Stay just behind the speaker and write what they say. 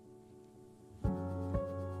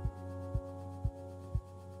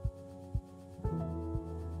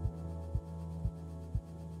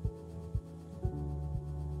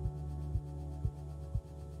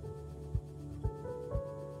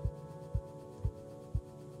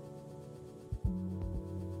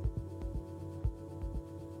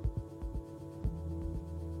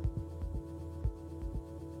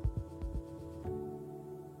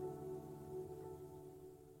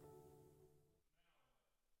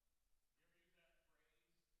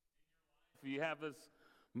You have this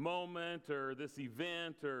moment or this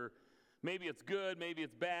event, or maybe it's good, maybe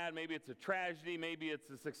it's bad, maybe it's a tragedy, maybe it's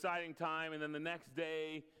this exciting time, and then the next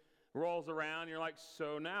day rolls around, and you're like,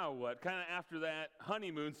 so now what? Kind of after that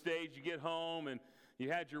honeymoon stage, you get home, and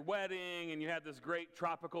you had your wedding, and you had this great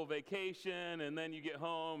tropical vacation, and then you get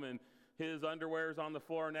home, and his underwear's on the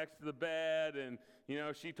floor next to the bed, and,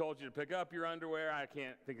 she told you to pick up your underwear. I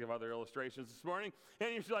can't think of other illustrations this morning.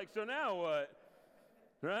 And you're like, so now what?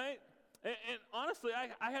 Right? And honestly,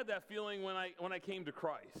 I had that feeling when I came to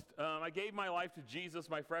Christ. I gave my life to Jesus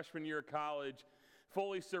my freshman year of college,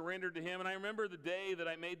 fully surrendered to him. And I remember the day that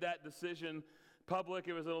I made that decision public.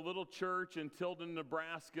 It was at a little church in Tilden,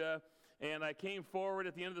 Nebraska. And I came forward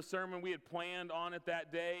at the end of the sermon. We had planned on it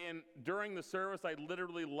that day. And during the service, I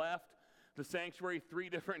literally left the sanctuary 3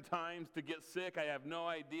 different times to get sick. I have no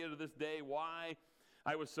idea to this day why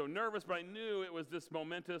I was so nervous, but I knew it was this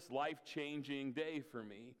momentous, life-changing day for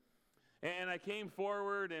me. And I came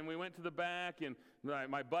forward, and we went to the back, and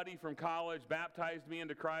my buddy from college baptized me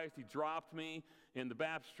into Christ. He dropped me in the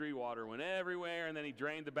baptistry. Water went everywhere, and then he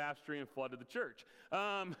drained the baptistry and flooded the church.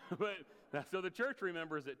 So the church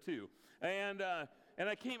remembers it too. And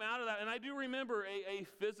I came out of that, and I do remember a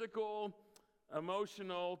physical,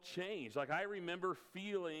 emotional change. Like, I remember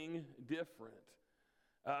feeling different.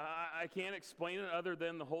 I can't explain it other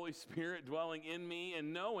than the Holy Spirit dwelling in me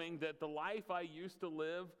and knowing that the life I used to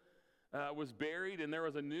live was buried, and there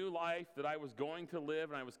was a new life that I was going to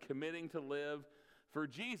live, and I was committing to live for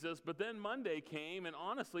Jesus. But then Monday came, and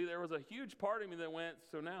honestly, there was a huge part of me that went,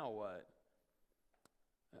 so now what?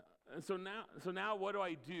 And so now what do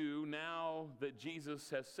I do now that Jesus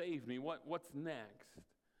has saved me? What's next?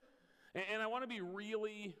 And I want to be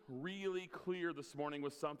really, really clear this morning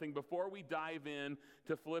with something before we dive in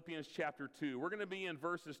to Philippians chapter 2. We're going to be in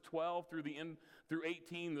verses 12 through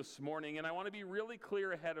 18 this morning, and I want to be really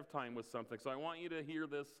clear ahead of time with something, so I want you to hear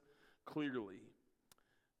this clearly.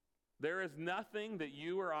 There is nothing that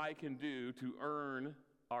you or I can do to earn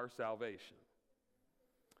our salvation.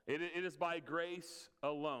 It is by grace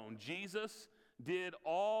alone. Jesus did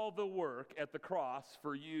all the work at the cross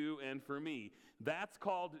for you and for me. That's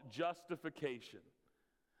called justification.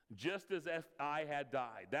 Just as if I had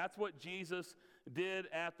died. That's what Jesus did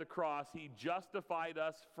at the cross. He justified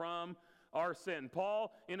us from our sin.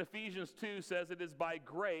 Paul in Ephesians 2 says it is by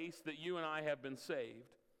grace that you and I have been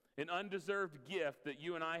saved. An undeserved gift that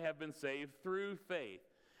you and I have been saved through faith.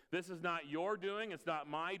 This is not your doing, it's not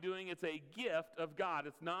my doing, it's a gift of God.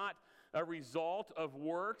 It's not a result of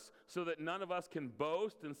works so that none of us can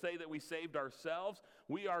boast and say that we saved ourselves.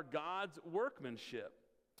 We are God's workmanship.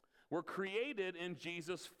 We're created in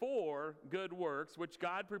Jesus for good works, which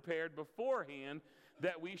God prepared beforehand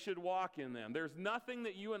that we should walk in them. There's nothing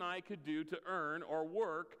that you and I could do to earn or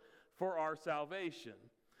work for our salvation.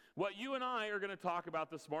 What you and I are going to talk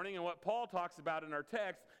about this morning, and what Paul talks about in our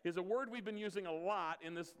text, is a word we've been using a lot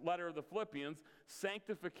in this letter of the Philippians: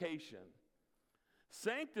 sanctification.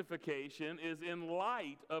 Sanctification is in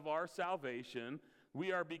light of our salvation.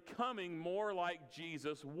 We are becoming more like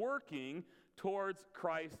Jesus, working towards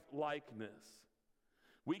Christ-likeness.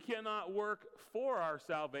 We cannot work for our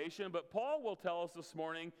salvation, but Paul will tell us this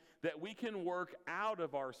morning that we can work out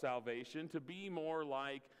of our salvation to be more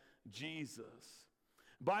like Jesus.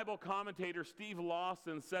 Bible commentator Steve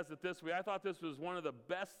Lawson says it this way. I thought this was one of the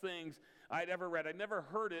best things I'd ever read. I'd never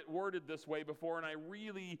heard it worded this way before, and I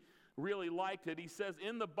really, really liked it. He says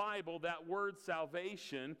in the Bible that word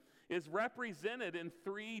salvation is represented in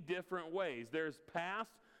 3 different ways. There's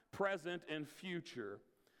past, present, and future.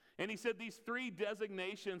 And he said these 3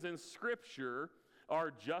 designations in Scripture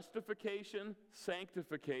are justification,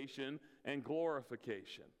 sanctification, and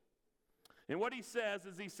glorification. And what he says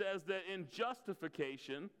is that in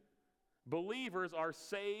justification, believers are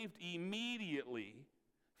saved immediately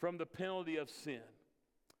from the penalty of sin.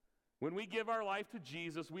 When we give our life to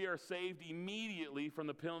Jesus, we are saved immediately from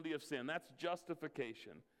the penalty of sin. That's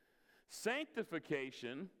justification.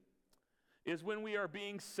 Sanctification is when we are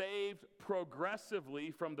being saved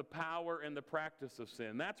progressively from the power and the practice of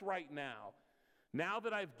sin. That's right now. Now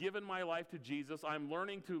that I've given my life to Jesus, I'm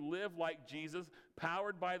learning to live like Jesus,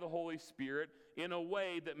 powered by the Holy Spirit, in a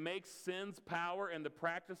way that makes sin's power and the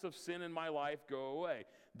practice of sin in my life go away.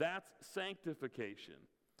 That's sanctification.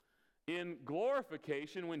 In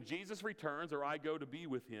glorification, when Jesus returns or I go to be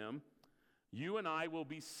with him, you and I will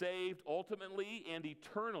be saved ultimately and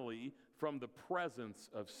eternally from the presence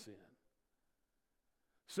of sin.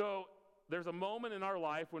 So there's a moment in our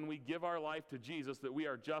life when we give our life to Jesus that we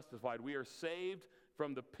are justified. We are saved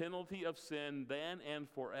from the penalty of sin then and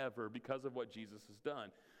forever because of what Jesus has done.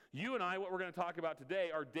 You and I, what we're going to talk about today,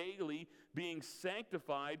 are daily being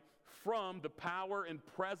sanctified from the power and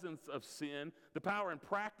presence of sin, the power and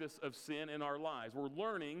practice of sin in our lives. We're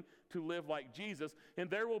learning to live like Jesus, and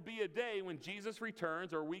there will be a day when Jesus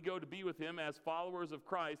returns or we go to be with him as followers of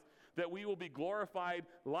Christ that we will be glorified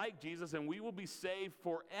like Jesus and we will be saved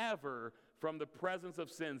forever from the presence of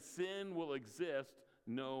sin. Sin will exist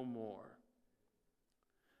no more.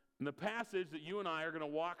 And the passage that you and I are going to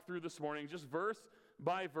walk through this morning, just verse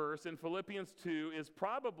by verse in Philippians 2, is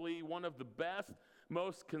probably one of the best,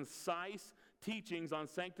 most concise teachings on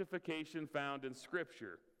sanctification found in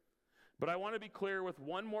Scripture. But I want to be clear with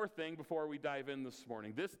one more thing before we dive in this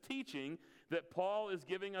morning. This teaching that Paul is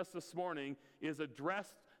giving us this morning is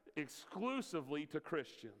addressed exclusively to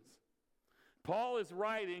Christians. Paul is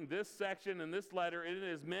writing this section and this letter, and it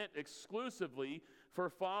is meant exclusively for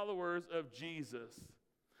followers of Jesus.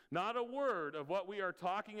 Not a word of what we are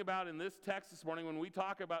talking about in this text this morning when we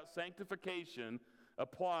talk about sanctification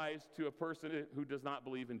applies to a person who does not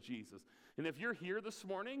believe in Jesus. And if you're here this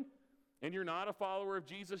morning and you're not a follower of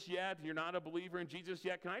Jesus yet, you're not a believer in Jesus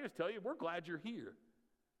yet, can I just tell you, we're glad you're here.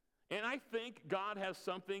 And I think God has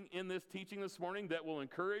something in this teaching this morning that will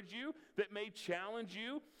encourage you, that may challenge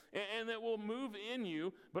you, and that will move in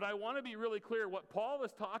you. But I want to be really clear. What Paul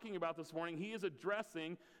is talking about this morning, he is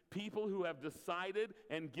addressing people who have decided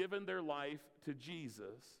and given their life to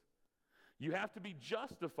Jesus. You have to be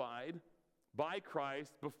justified by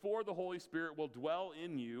Christ before the Holy Spirit will dwell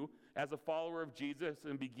in you as a follower of Jesus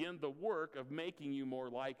and begin the work of making you more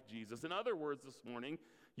like Jesus. In other words, this morning,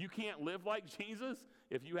 you can't live like Jesus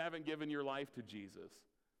if you haven't given your life to Jesus.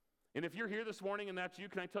 And if you're here this morning and that's you,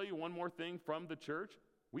 can I tell you one more thing from the church?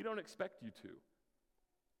 We don't expect you to.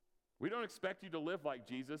 We don't expect you to live like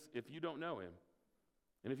Jesus if you don't know him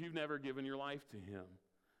and if you've never given your life to him.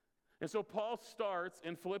 And so Paul starts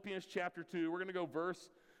in Philippians chapter 2. We're going to go verse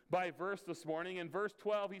by verse this morning. In verse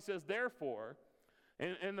 12, he says, therefore,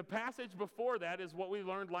 and the passage before that is what we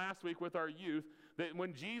learned last week with our youth, that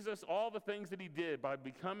when Jesus, all the things that he did by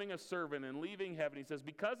becoming a servant and leaving heaven, he says,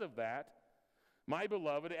 because of that, my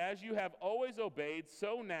beloved, as you have always obeyed,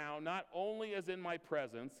 so now, not only as in my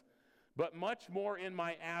presence, but much more in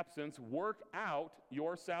my absence, work out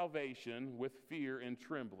your salvation with fear and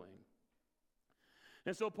trembling.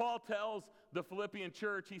 And so Paul tells the Philippian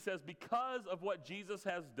church, he says, because of what Jesus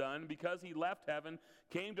has done, because he left heaven,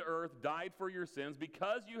 came to earth, died for your sins,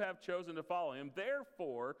 because you have chosen to follow him,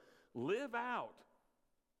 therefore, live out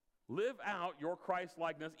your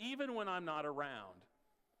Christ-likeness, even when I'm not around.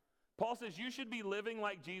 Paul says you should be living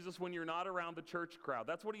like Jesus when you're not around the church crowd.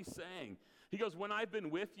 That's what he's saying. He goes, when I've been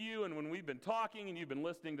with you and when we've been talking and you've been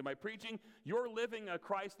listening to my preaching, you're living a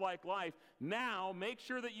Christ-like life. Now, make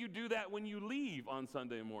sure that you do that when you leave on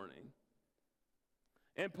Sunday morning.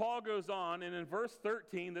 And Paul goes on, and in verse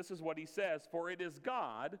 13, this is what he says, for it is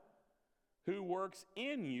God who works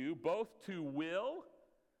in you both to will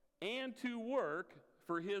and to work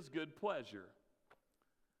for his good pleasure.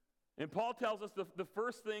 And Paul tells us the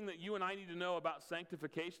first thing that you and I need to know about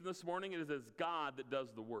sanctification this morning is it's God that does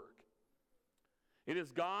the work. It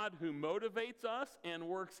is God who motivates us and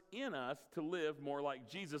works in us to live more like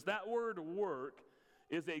Jesus. That word work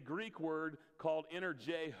is a Greek word called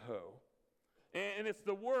energeho. And it's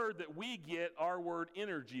the word that we get our word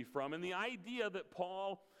energy from. And the idea that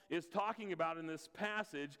Paul is talking about in this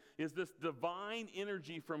passage is this divine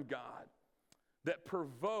energy from God that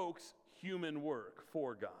provokes human work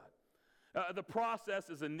for God. The process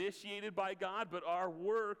is initiated by God, but our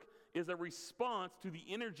work is a response to the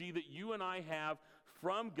energy that you and I have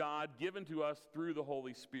from God given to us through the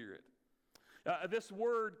Holy Spirit. This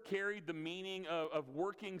word carried the meaning of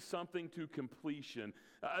working something to completion.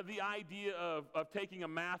 The idea of taking a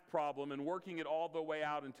math problem and working it all the way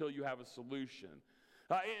out until you have a solution.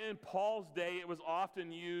 In Paul's day, it was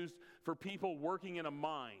often used for people working in a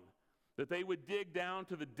mine, that they would dig down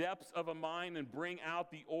to the depths of a mine and bring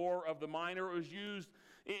out the ore of the mine. Or it was used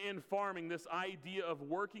in farming, this idea of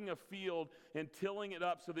working a field and tilling it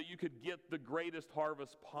up so that you could get the greatest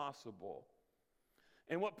harvest possible.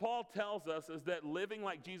 And what Paul tells us is that living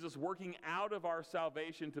like Jesus, working out of our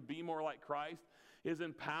salvation to be more like Christ, is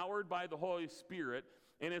empowered by the Holy Spirit,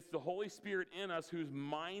 and it's the Holy Spirit in us who's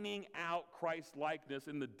mining out Christ-likeness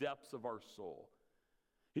in the depths of our soul.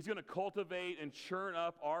 He's going to cultivate and churn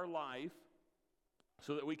up our life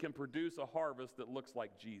so that we can produce a harvest that looks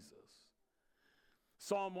like Jesus.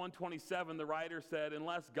 Psalm 127, the writer said,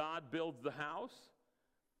 unless God builds the house,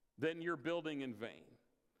 then you're building in vain.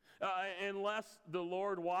 Unless the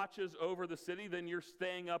Lord watches over the city, then you're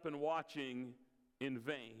staying up and watching in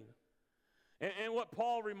vain. And what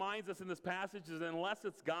Paul reminds us in this passage is unless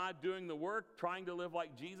it's God doing the work, trying to live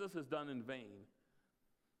like Jesus is done in vain.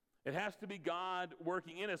 It has to be God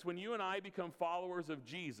working in us. When you and I become followers of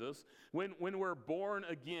Jesus, when we're born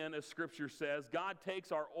again, as Scripture says, God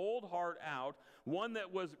takes our old heart out, one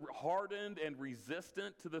that was hardened and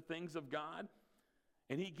resistant to the things of God,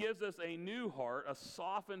 and He gives us a new heart, a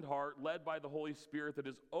softened heart led by the Holy Spirit that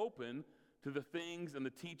is open to the things and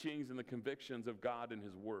the teachings and the convictions of God and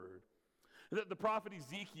His Word. The prophet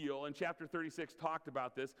Ezekiel in chapter 36 talked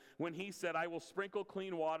about this when he said, I will sprinkle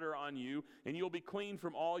clean water on you, and you'll be clean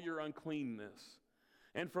from all your uncleanness.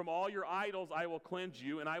 And from all your idols I will cleanse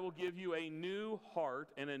you, and I will give you a new heart,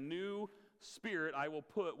 and a new spirit I will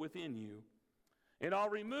put within you. And I'll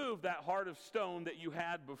remove that heart of stone that you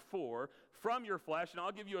had before from your flesh, and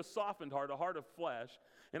I'll give you a softened heart, a heart of flesh,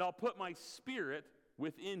 and I'll put my spirit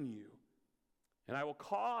within you. And I will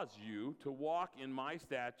cause you to walk in my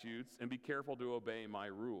statutes and be careful to obey my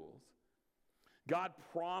rules. God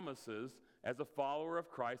promises, as a follower of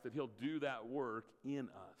Christ, that He'll do that work in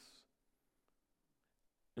us.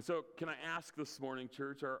 And so, can I ask this morning,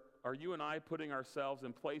 church, are you and I putting ourselves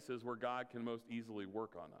in places where God can most easily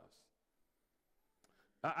work on us?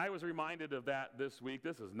 I was reminded of that this week.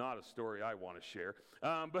 This is not a story I want to share.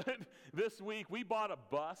 But this week, we bought a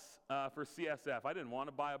bus for CSF. I didn't want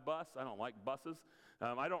to buy a bus. I don't like buses.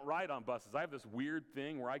 I don't ride on buses. I have this weird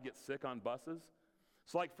thing where I get sick on buses.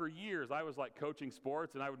 So like for years, I was like coaching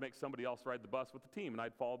sports, and I would make somebody else ride the bus with the team, and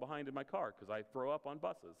I'd fall behind in my car because I throw up on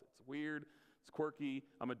buses. It's weird. It's quirky.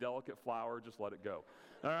 I'm a delicate flower. Just let it go.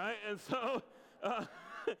 All right? And so...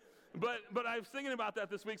 But I was thinking about that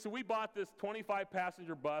this week. So we bought this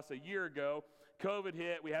 25-passenger bus a year ago. COVID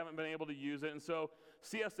hit. We haven't been able to use it. And so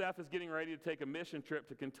CSF is getting ready to take a mission trip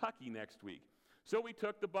to Kentucky next week. So we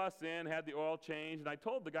took the bus in, had the oil changed, and I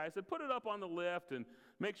told the guy, I said, put it up on the lift and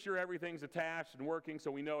make sure everything's attached and working so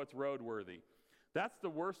we know it's roadworthy. That's the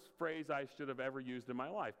worst phrase I should have ever used in my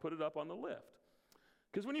life, put it up on the lift.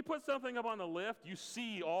 Because when you put something up on the lift, you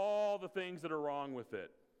see all the things that are wrong with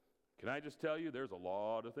it. Can I just tell you, there's a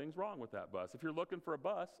lot of things wrong with that bus. If you're looking for a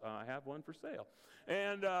bus, I have one for sale.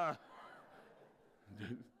 And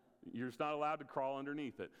you're just not allowed to crawl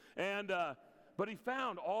underneath it. And but he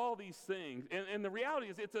found all these things. And the reality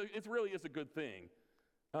is, it really is a good thing.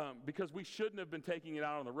 Because we shouldn't have been taking it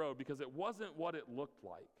out on the road because it wasn't what it looked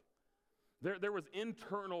like. There was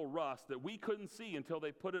internal rust that we couldn't see until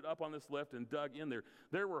they put it up on this lift and dug in there.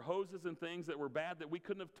 There were hoses and things that were bad that we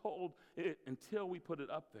couldn't have told it until we put it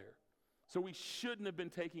up there. So we shouldn't have been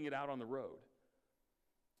taking it out on the road.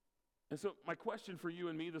 And so my question for you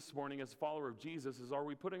and me this morning as a follower of Jesus is, are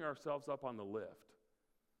we putting ourselves up on the lift?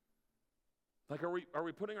 Like, are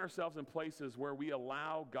we putting ourselves in places where we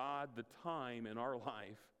allow God the time in our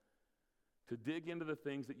life to dig into the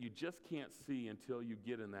things that you just can't see until you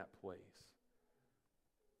get in that place?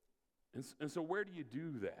 And so where do you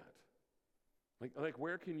do that? Like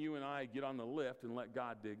where can you and I get on the lift and let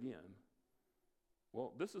God dig in?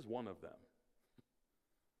 Well, this is one of them.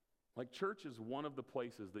 Like church is one of the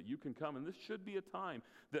places that you can come, and this should be a time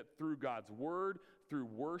that through God's Word, through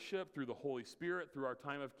worship, through the Holy Spirit, through our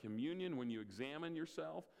time of communion, when you examine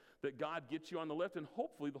yourself, that God gets you on the lift, and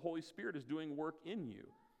hopefully the Holy Spirit is doing work in you.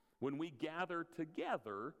 When we gather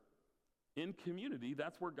together in community,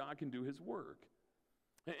 that's where God can do His work.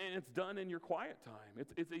 And it's done in your quiet time.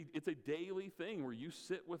 It's a daily thing where you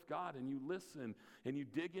sit with God and you listen and you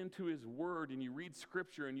dig into His Word and you read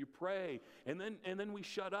Scripture and you pray, and then we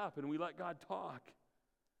shut up and we let God talk.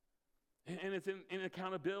 And it's in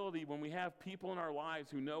accountability when we have people in our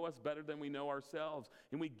lives who know us better than we know ourselves,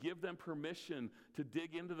 and we give them permission to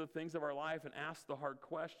dig into the things of our life and ask the hard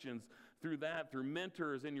questions through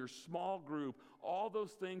mentors in your small group. All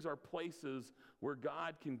those things are places where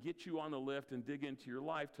God can get you on the lift and dig into your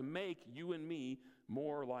life to make you and me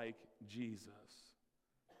more like Jesus.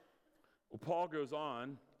 Well, Paul goes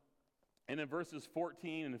on, and in verses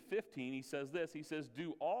 14 and 15, he says this. He says,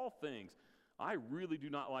 do all things. I really do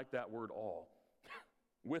not like that word all.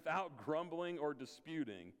 Without grumbling or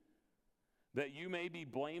disputing, that you may be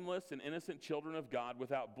blameless and innocent children of God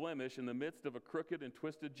without blemish in the midst of a crooked and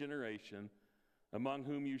twisted generation, among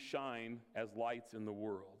whom you shine as lights in the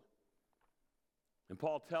world. And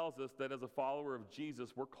Paul tells us that as a follower of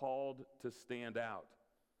Jesus, we're called to stand out.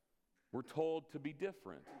 We're told to be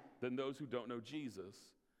different than those who don't know Jesus.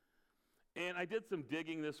 And I did some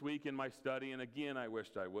digging this week in my study, and again, I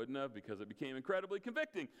wished I wouldn't have because it became incredibly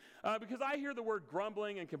convicting. Because I hear the word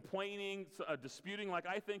grumbling and complaining, disputing, like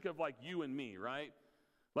I think of like you and me, right?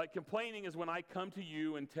 Like complaining is when I come to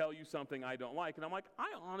you and tell you something I don't like, and I'm like,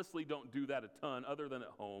 I honestly don't do that a ton other than at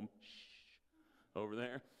home. Shh, over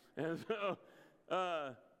there. And so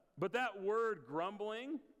But that word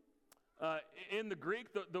grumbling, in the Greek,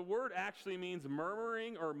 the word actually means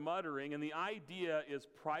murmuring or muttering, and the idea is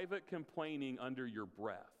private complaining under your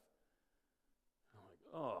breath. I'm like,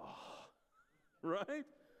 oh, right?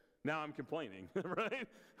 Now I'm complaining, right?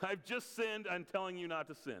 I've just sinned, I'm telling you not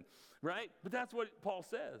to sin, right? But that's what Paul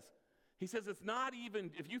says. He says it's not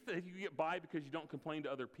even, if you think you get by because you don't complain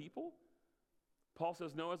to other people, Paul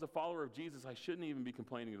says, no, as a follower of Jesus, I shouldn't even be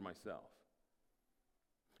complaining to myself.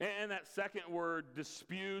 And that second word,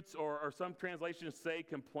 disputes, or some translations say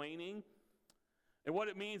complaining, and what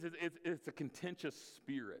it means is it's a contentious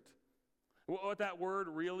spirit. What that word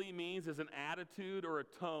really means is an attitude or a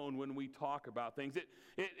tone when we talk about things.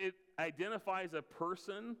 It identifies a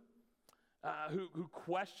person who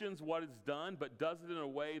questions what is done, but does it in a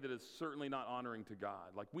way that is certainly not honoring to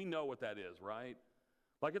God. Like, we know what that is, right?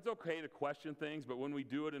 Like, it's okay to question things, but when we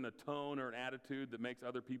do it in a tone or an attitude that makes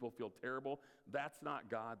other people feel terrible, that's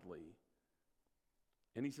not godly.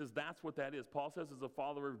 And he says that's what that is. Paul says as a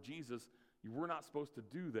follower of Jesus, we're not supposed to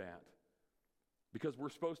do that because we're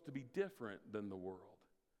supposed to be different than the world.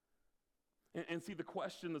 And see, the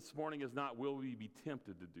question this morning is not, will we be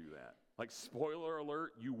tempted to do that? Like, spoiler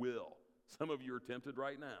alert, you will. Some of you are tempted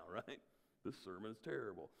right now, right? This sermon is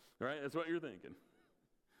terrible, right? That's what you're thinking.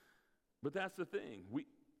 But that's the thing.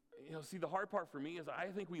 See, the hard part for me is I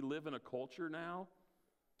think we live in a culture now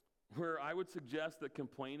where I would suggest that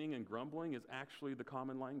complaining and grumbling is actually the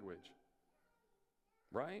common language,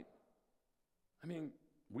 right? I mean,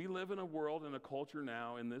 we live in a world and a culture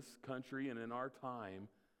now in this country and in our time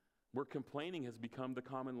where complaining has become the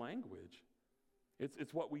common language.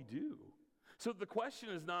 It's what we do. So the question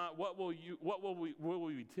is not will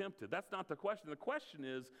we be tempted? That's not the question. The question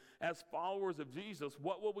is, as followers of Jesus,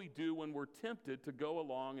 what will we do when we're tempted to go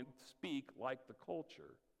along and speak like the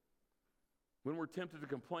culture? When we're tempted to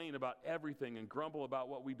complain about everything and grumble about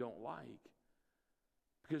what we don't like?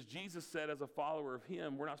 Because Jesus said as a follower of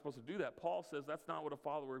him, we're not supposed to do that. Paul says that's not what a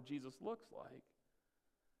follower of Jesus looks like.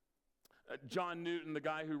 John Newton, the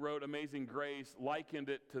guy who wrote Amazing Grace, likened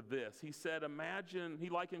it to this. He said, he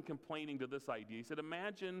likened complaining to this idea. He said,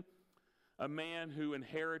 imagine a man who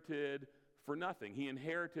inherited for nothing. He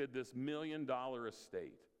inherited this $1 million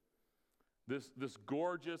estate. This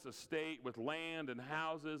gorgeous estate with land and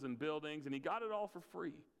houses and buildings, and he got it all for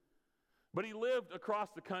free. But he lived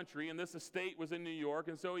across the country, and this estate was in New York,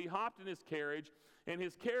 and so he hopped in his carriage, and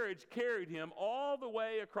his carriage carried him all the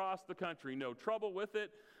way across the country. No trouble with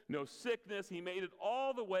it, no sickness. He made it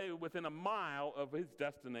all the way within a mile of his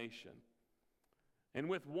destination. And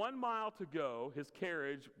with 1 mile to go, his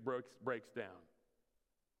carriage breaks down.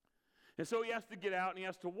 And so he has to get out and he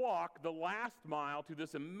has to walk the last mile to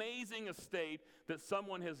this amazing estate that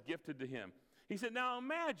someone has gifted to him. He said, now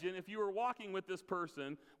imagine if you were walking with this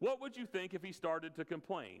person, what would you think if he started to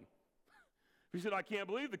complain? He said, I can't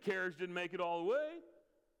believe the carriage didn't make it all the way.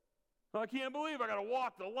 I can't believe I got to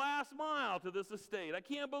walk the last mile to this estate. I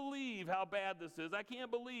can't believe how bad this is. I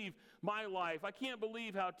can't believe my life. I can't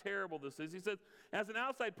believe how terrible this is. He said, as an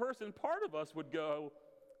outside person, part of us would go,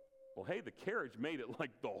 well, hey, the carriage made it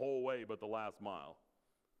like the whole way but the last mile.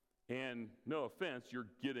 And no offense, you're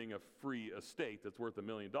getting a free estate that's worth $1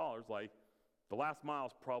 million. Like, the last mile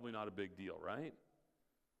is probably not a big deal, right?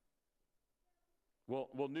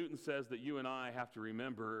 Well, Newton says that you and I have to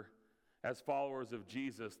remember as followers of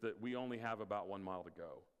Jesus that we only have about 1 mile to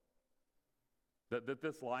go. That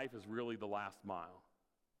this life is really the last mile.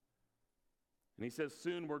 And he says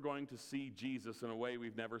soon we're going to see Jesus in a way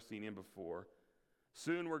we've never seen him before.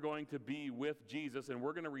 Soon we're going to be with Jesus and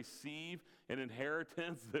we're going to receive an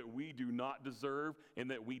inheritance that we do not deserve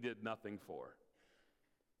and that we did nothing for.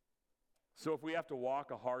 So if we have to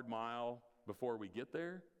walk a hard mile before we get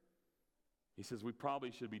there, he says we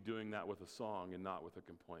probably should be doing that with a song and not with a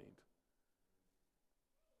complaint.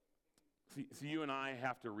 See, you and I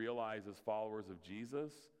have to realize as followers of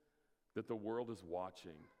Jesus that the world is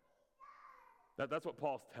watching. That's what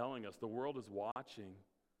Paul's telling us. The world is watching.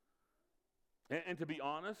 And to be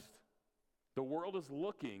honest, the world is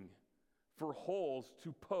looking for holes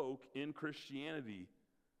to poke in Christianity.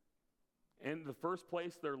 And the first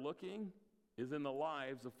place they're looking is in the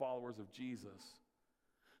lives of followers of Jesus.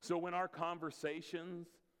 So when our conversations,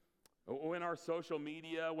 when our social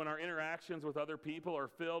media, when our interactions with other people are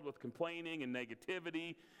filled with complaining and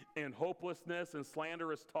negativity and hopelessness and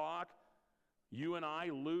slanderous talk, you and I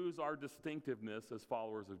lose our distinctiveness as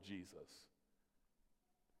followers of Jesus.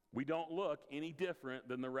 We don't look any different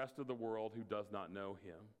than the rest of the world who does not know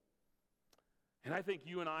him. And I think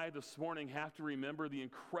you and I this morning have to remember the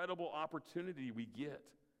incredible opportunity we get.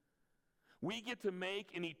 We get to make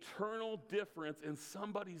an eternal difference in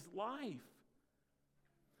somebody's life.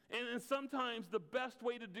 And sometimes the best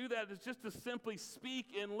way to do that is just to simply speak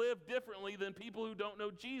and live differently than people who don't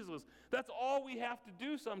know Jesus. That's all we have to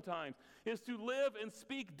do sometimes, is to live and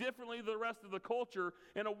speak differently than the rest of the culture,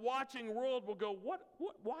 and a watching world will go,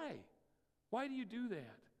 why? Why do you do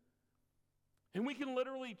that? And we can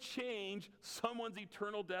literally change someone's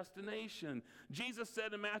eternal destination. Jesus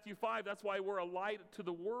said in Matthew 5, that's why we're a light to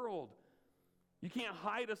the world. You can't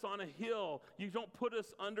hide us on a hill. You don't put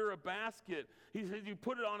us under a basket. He says you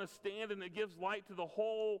put it on a stand and it gives light to the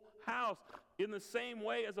whole house. In the same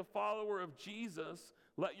way, as a follower of Jesus,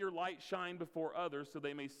 let your light shine before others so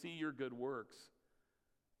they may see your good works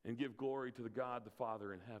and give glory to the God the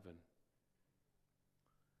Father in heaven.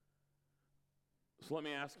 So let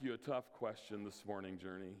me ask you a tough question this morning,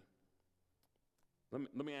 Journey.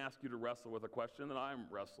 Let me ask you to wrestle with a question that I'm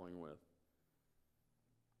wrestling with.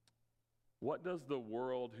 What does the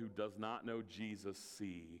world who does not know Jesus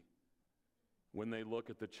see when they look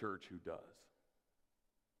at the church who does?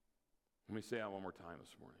 Let me say that one more time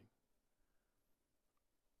this morning.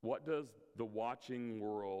 What does the watching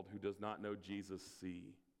world who does not know Jesus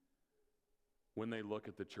see when they look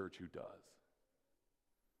at the church who does?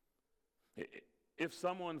 If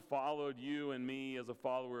someone followed you and me as a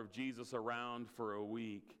follower of Jesus around for a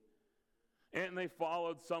week, and they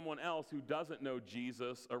followed someone else who doesn't know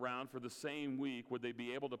Jesus around for the same week, would they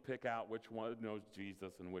be able to pick out which one knows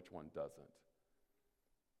Jesus and which one doesn't?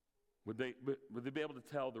 Would they be able to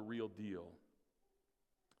tell the real deal?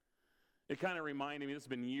 It kind of reminded me, this has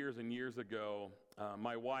been years and years ago,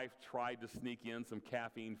 my wife tried to sneak in some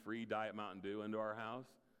caffeine-free Diet Mountain Dew into our house.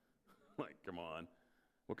 Like, come on.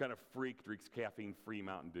 What kind of freak drinks caffeine-free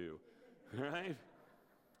Mountain Dew? Right?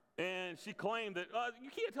 And she claimed that, you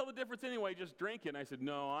can't tell the difference anyway, just drink it. And I said,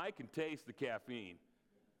 no, I can taste the caffeine.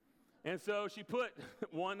 And so she put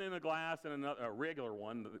one in a glass and another, a regular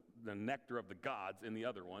one, the nectar of the gods, in the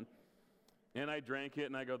other one. And I drank it,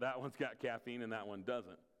 and I go, that one's got caffeine and that one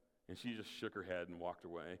doesn't. And she just shook her head and walked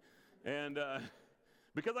away. And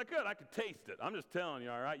because I could taste it. I'm just telling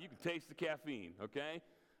you, all right? You can taste the caffeine, okay?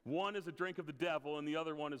 One is a drink of the devil, and the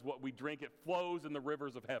other one is what we drink. It flows in the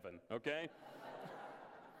rivers of heaven, okay?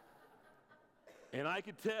 And I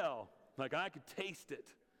could tell, like I could taste it.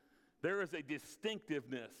 There is a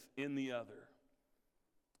distinctiveness in the other.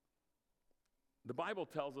 The Bible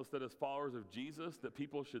tells us that as followers of Jesus, that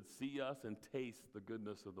people should see us and taste the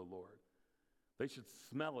goodness of the Lord. They should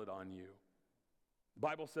smell it on you. The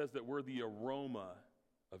Bible says that we're the aroma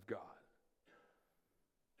of God.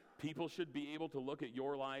 People should be able to look at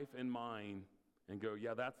your life and mine and go,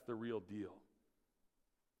 yeah, that's the real deal.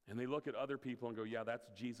 And they look at other people and go, yeah, that's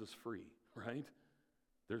Jesus free, right?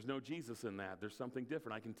 There's no Jesus in that. There's something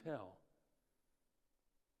different. I can tell.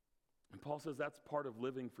 And Paul says that's part of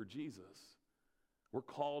living for Jesus. We're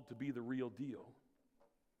called to be the real deal.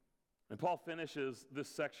 And Paul finishes this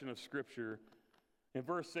section of Scripture. In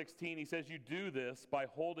verse 16, he says, you do this by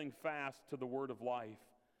holding fast to the word of life,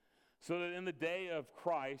 so that in the day of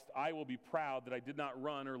Christ I will be proud that I did not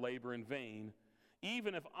run or labor in vain,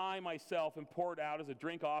 even if I myself am poured out as a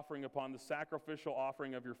drink offering upon the sacrificial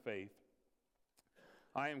offering of your faith.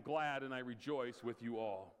 I am glad and I rejoice with you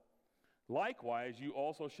all. Likewise, you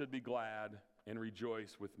also should be glad and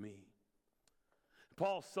rejoice with me.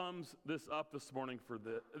 Paul sums this up this morning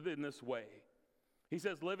in this way. He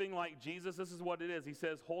says, living like Jesus, this is what it is. He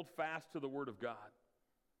says, hold fast to the word of God.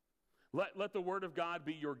 Let the word of God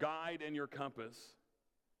be your guide and your compass.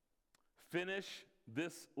 Finish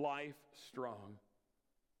this life strong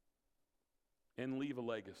and leave a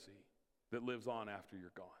legacy that lives on after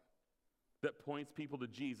you're gone, that points people to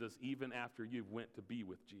Jesus even after you've went to be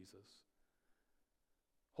with Jesus.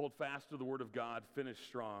 Hold fast to the word of God, finish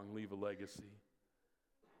strong, leave a legacy.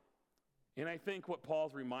 And I think what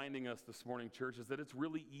Paul's reminding us this morning, church, is that it's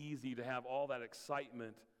really easy to have all that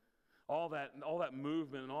excitement, all that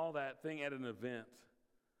movement and all that thing at an event,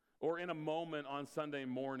 or in a moment on Sunday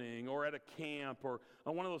morning, or at a camp, or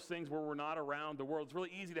on one of those things where we're not around the world. It's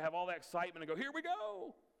really easy to have all that excitement and go, here we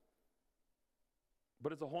go.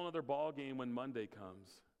 But it's a whole other ball game when Monday comes.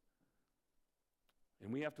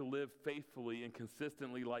 And we have to live faithfully and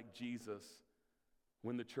consistently like Jesus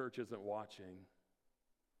when the church isn't watching.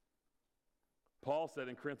 Paul said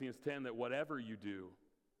in Corinthians 10 that whatever you do,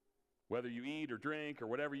 whether you eat or drink or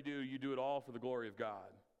whatever you do it all for the glory of God.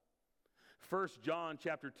 1 John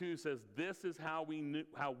chapter 2 says, this is how we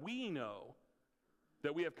know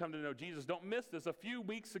that we have come to know Jesus. Don't miss this. A few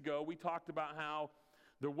weeks ago, we talked about how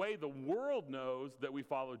the way the world knows that we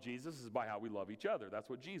follow Jesus is by how we love each other. That's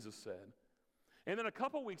what Jesus said. And then a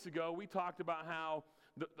couple weeks ago, we talked about how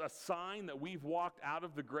a sign that we've walked out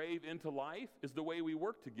of the grave into life is the way we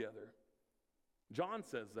work together. John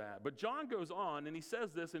says that. But John goes on and he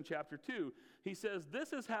says this in chapter 2. He says,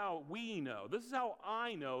 this is how we know. This is how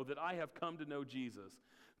I know that I have come to know Jesus.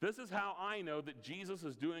 This is how I know that Jesus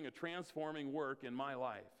is doing a transforming work in my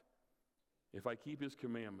life. If I keep his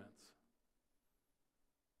commandments.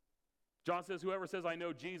 John says, whoever says I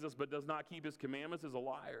know Jesus but does not keep his commandments is a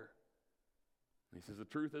liar. And he says, the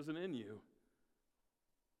truth isn't in you.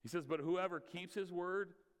 He says, but whoever keeps his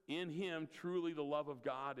word, in him truly the love of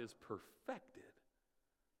God is perfected.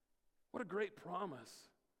 What a great promise.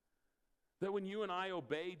 That when you and I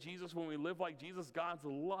obey Jesus, when we live like Jesus, God's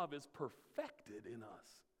love is perfected in us.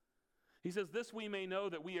 He says, this we may know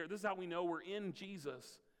that this is how we know we're in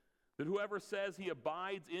Jesus. That whoever says he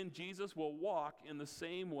abides in Jesus will walk in the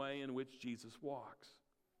same way in which Jesus walks.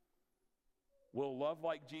 We'll love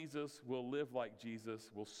like Jesus, we'll live like Jesus,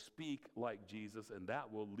 we'll speak like Jesus, and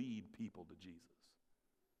that will lead people to Jesus.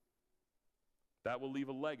 That will leave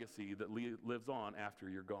a legacy that lives on after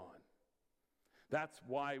you're gone. That's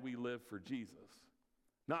why we live for Jesus.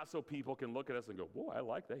 Not so people can look at us and go, boy, I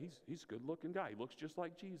like that. He's a good-looking guy. He looks just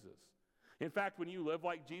like Jesus. In fact, when you live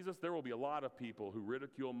like Jesus, there will be a lot of people who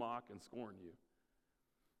ridicule, mock, and scorn you.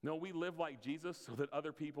 No, we live like Jesus so that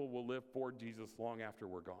other people will live for Jesus long after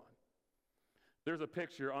we're gone. There's a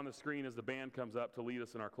picture on the screen as the band comes up to lead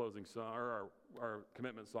us in our closing song, or our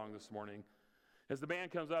commitment song this morning. As the band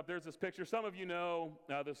comes up, there's this picture. Some of you know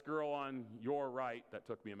this girl on your right. That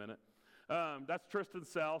took me a minute. That's Tristan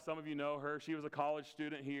Sell. Some of you know her. She was a college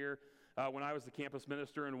student here when I was the campus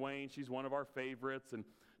minister in Wayne. She's one of our favorites. And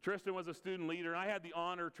Tristan was a student leader. And I had the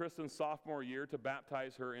honor, Tristan's sophomore year, to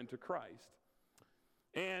baptize her into Christ.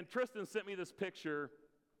 And Tristan sent me this picture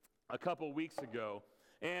a couple weeks ago.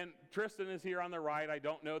 And Tristan is here on the right. I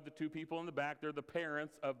don't know the two people in the back. They're the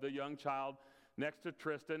parents of the young child next to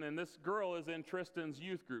Tristan. And this girl is in Tristan's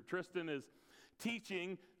youth group. Tristan is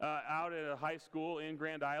teaching out at a high school in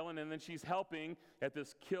Grand Island, and then she's helping at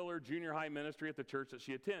this killer junior high ministry at the church that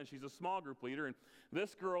she attends. She's a small group leader, and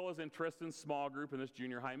this girl is in Tristan's small group in this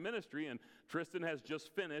junior high ministry, and Tristan has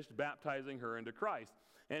just finished baptizing her into Christ.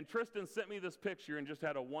 And Tristan sent me this picture and just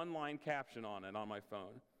had a one-line caption on it on my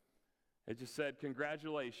phone. It just said,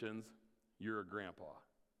 congratulations, you're a grandpa.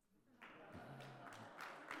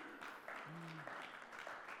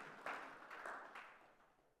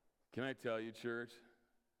 Can I tell you, church,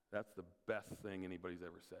 that's the best thing anybody's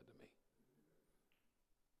ever said to me.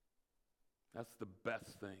 That's the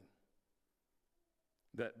best thing.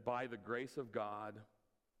 That by the grace of God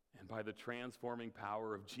and by the transforming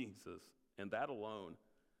power of Jesus, and that alone,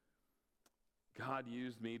 God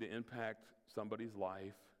used me to impact somebody's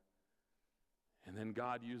life, and then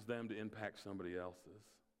God used them to impact somebody else's.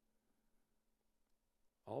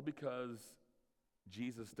 All because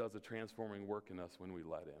Jesus does a transforming work in us when we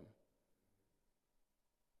let him.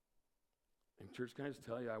 And church, can I just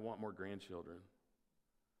tell you, I want more grandchildren.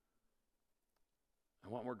 I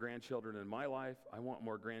want more grandchildren in my life. I want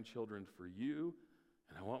more grandchildren for you.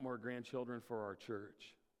 And I want more grandchildren for our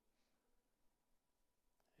church.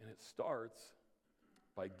 And it starts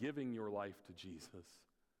by giving your life to Jesus.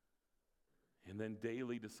 And then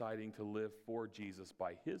daily deciding to live for Jesus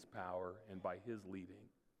by his power and by his leading.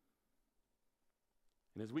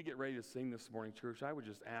 And as we get ready to sing this morning, church, I would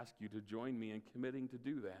just ask you to join me in committing to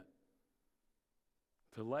do that.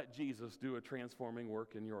 To let Jesus do a transforming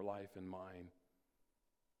work in your life and mine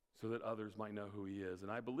so that others might know who he is.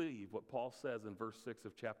 And I believe what Paul says in verse 6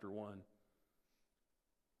 of chapter 1.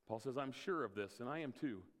 Paul says, I'm sure of this, and I am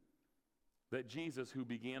too, that Jesus, who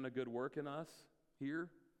began a good work in us here,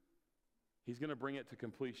 he's going to bring it to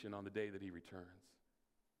completion on the day that he returns.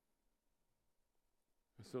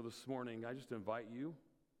 And so this morning, I just invite you,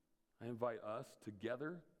 I invite us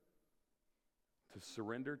together to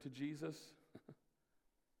surrender to Jesus,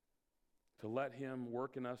 to let him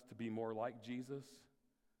work in us to be more like Jesus,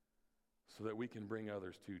 so that we can bring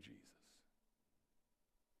others to Jesus.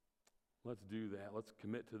 Let's do that. Let's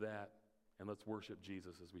commit to that, and let's worship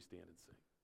Jesus as we stand and sing.